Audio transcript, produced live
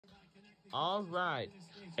All right.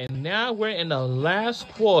 And now we're in the last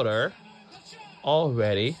quarter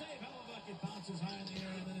already.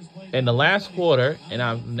 In the last quarter, and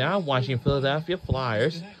I'm now watching Philadelphia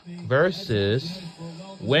Flyers versus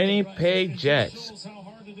Winnipeg Jets.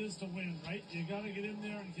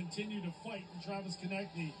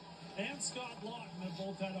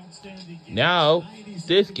 Now,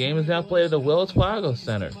 this game is now played at the Wells Fargo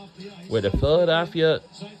Center, where the Philadelphia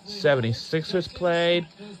 76ers played,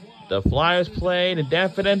 the Flyers played, and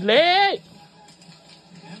definitely...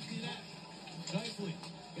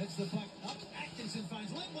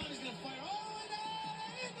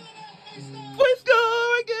 We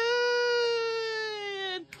score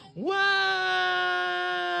again! Wow!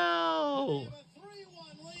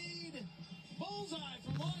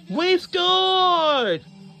 We scored!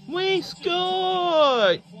 We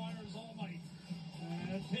scored!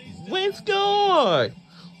 We scored!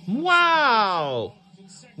 Wow!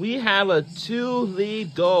 We have a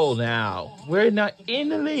 2-lead goal now. We're not in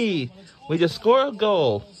the lead. We just score a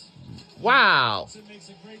goal. Wow! Makes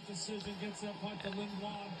a great decision, gets that puck to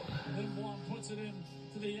Lindblom. Lindblom puts it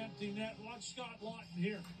into the empty net. Watch Scott Lawton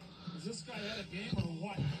here. Does this guy had a game or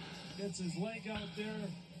what? Gets his leg out there,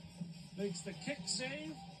 makes the kick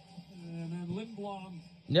save, and then Lindblom.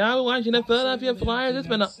 Now we're watching the Philadelphia Flyers. It's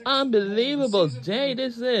been an unbelievable day.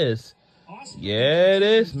 This is. Yeah, it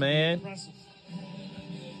is, man.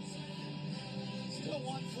 Still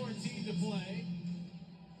 1:14 to play.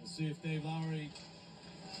 We'll see if Dave Lowry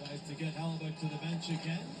decides to get Hellebuyck to the bench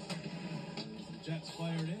again. The Jets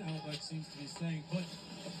fired in. Hellebuyck seems to be staying put.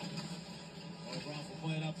 Overall will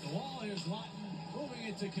play it up the wall. Here's Lawton moving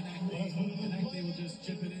it to Konechny. Konechny will just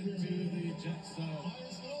chip it into the Jets. So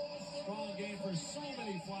strong game for so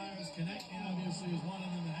many Flyers. Konechny obviously is one of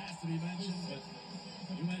them that has to be mentioned. But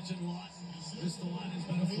you mentioned Lawton. Line has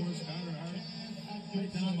been a force. Carter Hart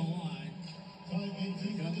right down the line.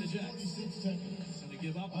 Here come the Jets. Going to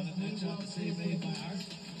give up on it. That shot, the save made by Hart.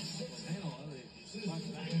 Puck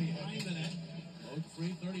back behind the net. Load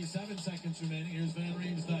free, 37 seconds remaining. Here's Van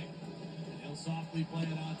Riemsdyk. And he'll softly play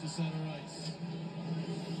it out to center ice.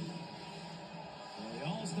 So the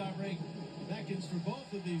All-Star break beckons for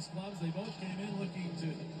both of these clubs. They both came in looking to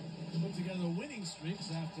put together winning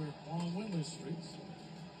streaks after long winless streaks.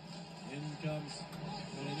 In comes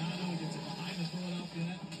Donato, gets it behind the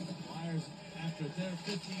Philadelphia net. Flyers after their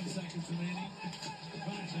 15 seconds remaining.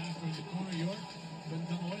 Flash after in the corner, York couldn't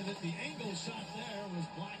come away with it. The angle shot there was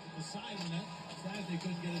blocked at the side of the net. Sad they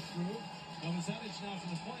couldn't get it through. Novoselic now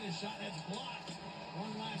from the point of shot, that's blocked.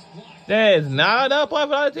 One last block. That is not enough point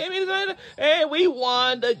for the team. And we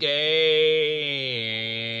won the game.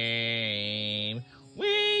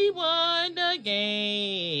 We won the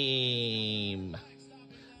game.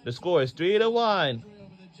 The score is 3-1.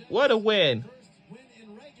 What a win.